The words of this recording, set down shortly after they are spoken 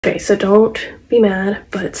Okay, so don't be mad,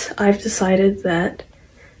 but I've decided that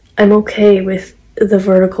I'm okay with the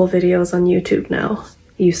vertical videos on YouTube now.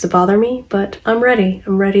 It used to bother me, but I'm ready.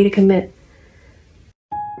 I'm ready to commit.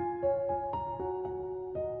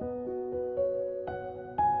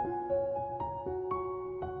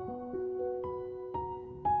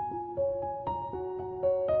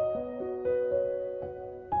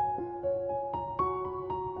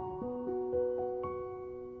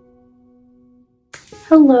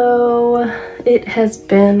 Hello, it has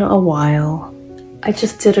been a while. I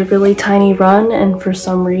just did a really tiny run, and for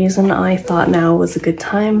some reason I thought now was a good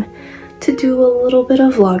time to do a little bit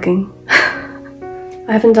of vlogging.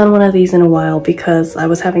 I haven't done one of these in a while because I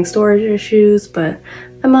was having storage issues, but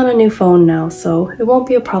I'm on a new phone now, so it won't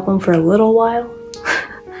be a problem for a little while.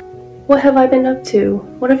 What have I been up to?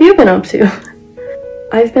 What have you been up to?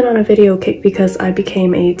 I've been on a video kick because I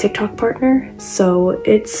became a TikTok partner, so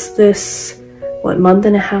it's this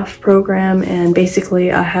month-and-a-half program, and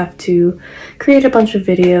basically I have to create a bunch of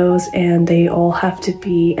videos and they all have to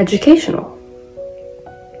be educational.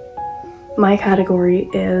 My category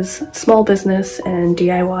is small business and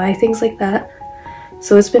DIY, things like that.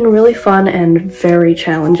 So it's been really fun and very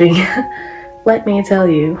challenging. Let me tell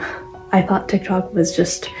you, I thought TikTok was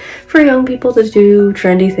just for young people to do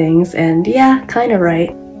trendy things, and yeah, kinda right.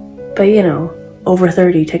 But you know, over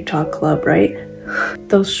 30 TikTok club, right?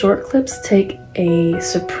 Those short clips take a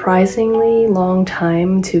surprisingly long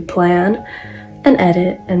time to plan and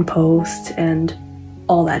edit and post and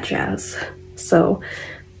all that jazz. So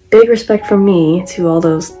big respect from me to all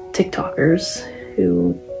those TikTokers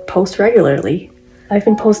who post regularly. I've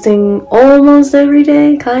been posting almost every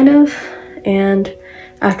day, kind of, and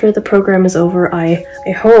after the program is over, I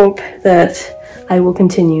hope that I will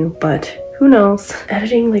continue, but who knows?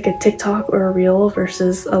 Editing like a TikTok or a reel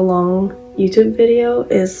versus a long YouTube video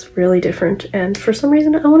is really different, and for some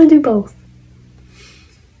reason I want to do both.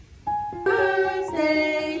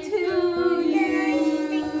 Birthday to you.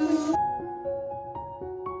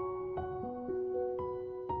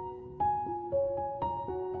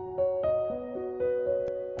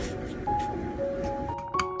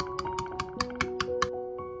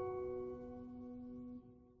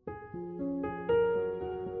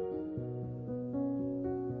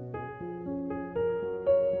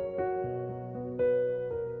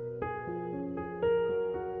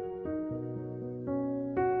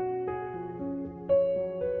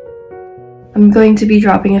 I'm going to be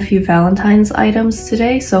dropping a few Valentine's items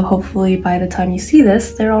today, so hopefully by the time you see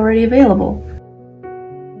this, they're already available.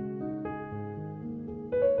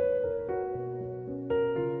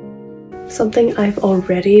 Something I've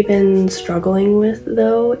already been struggling with,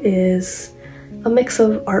 though, is a mix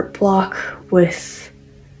of art block with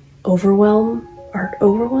overwhelm. Art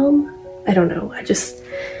overwhelm? I don't know. I just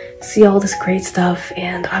see all this great stuff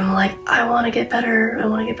and I'm like, I want to get better. I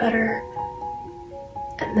want to get better.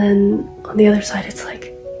 And then on the other side, it's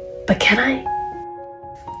like, but can I?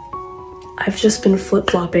 I've just been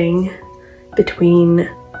flip-flopping between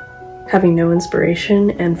having no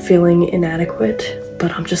inspiration and feeling inadequate,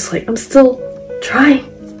 but I'm just like, I'm still trying.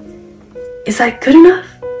 Is that good enough?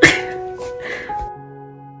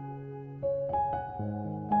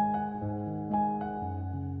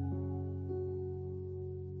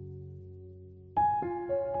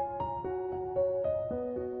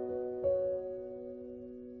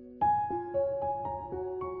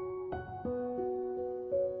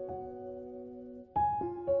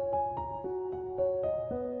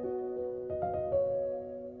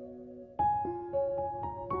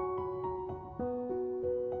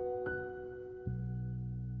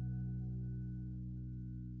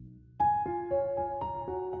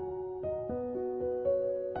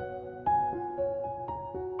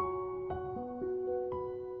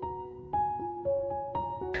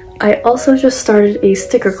 I also just started a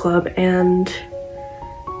sticker club, and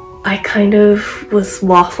I kind of was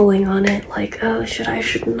waffling on it, like, oh, should I,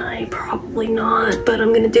 shouldn't I? Probably not, but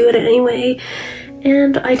I'm gonna do it anyway.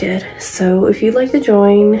 And I did. So if you'd like to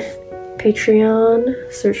join,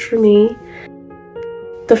 Patreon, search for me.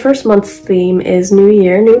 The first month's theme is New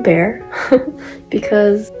Year, New Bear,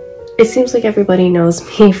 because it seems like everybody knows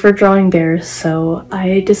me for drawing bears, so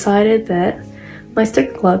I decided that my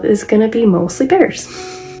sticker club is gonna be mostly bears.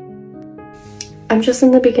 I'm just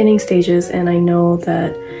in the beginning stages, and I know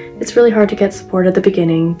that it's really hard to get support at the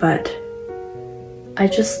beginning, but I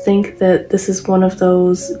just think that this is one of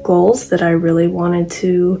those goals that I really wanted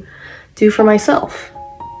to do for myself.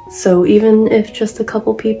 So even if just a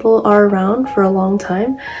couple people are around for a long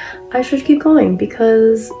time, I should keep going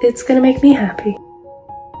because it's gonna make me happy.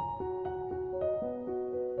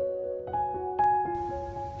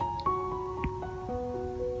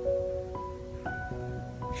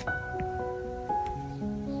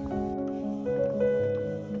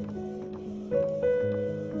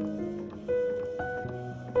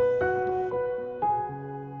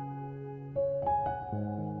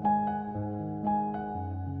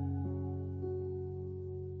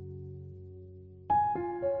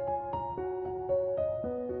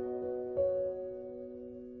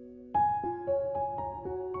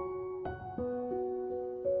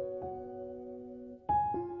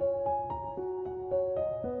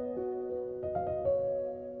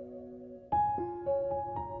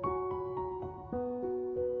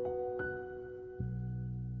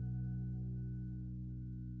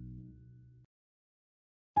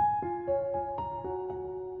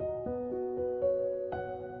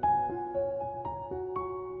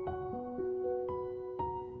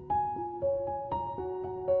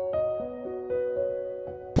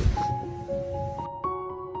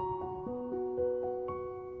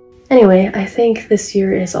 Anyway, I think this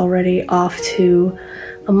year is already off to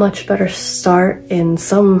a much better start in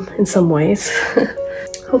some ways.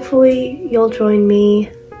 Hopefully you'll join me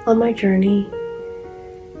on my journey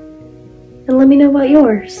and let me know about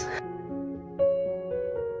yours.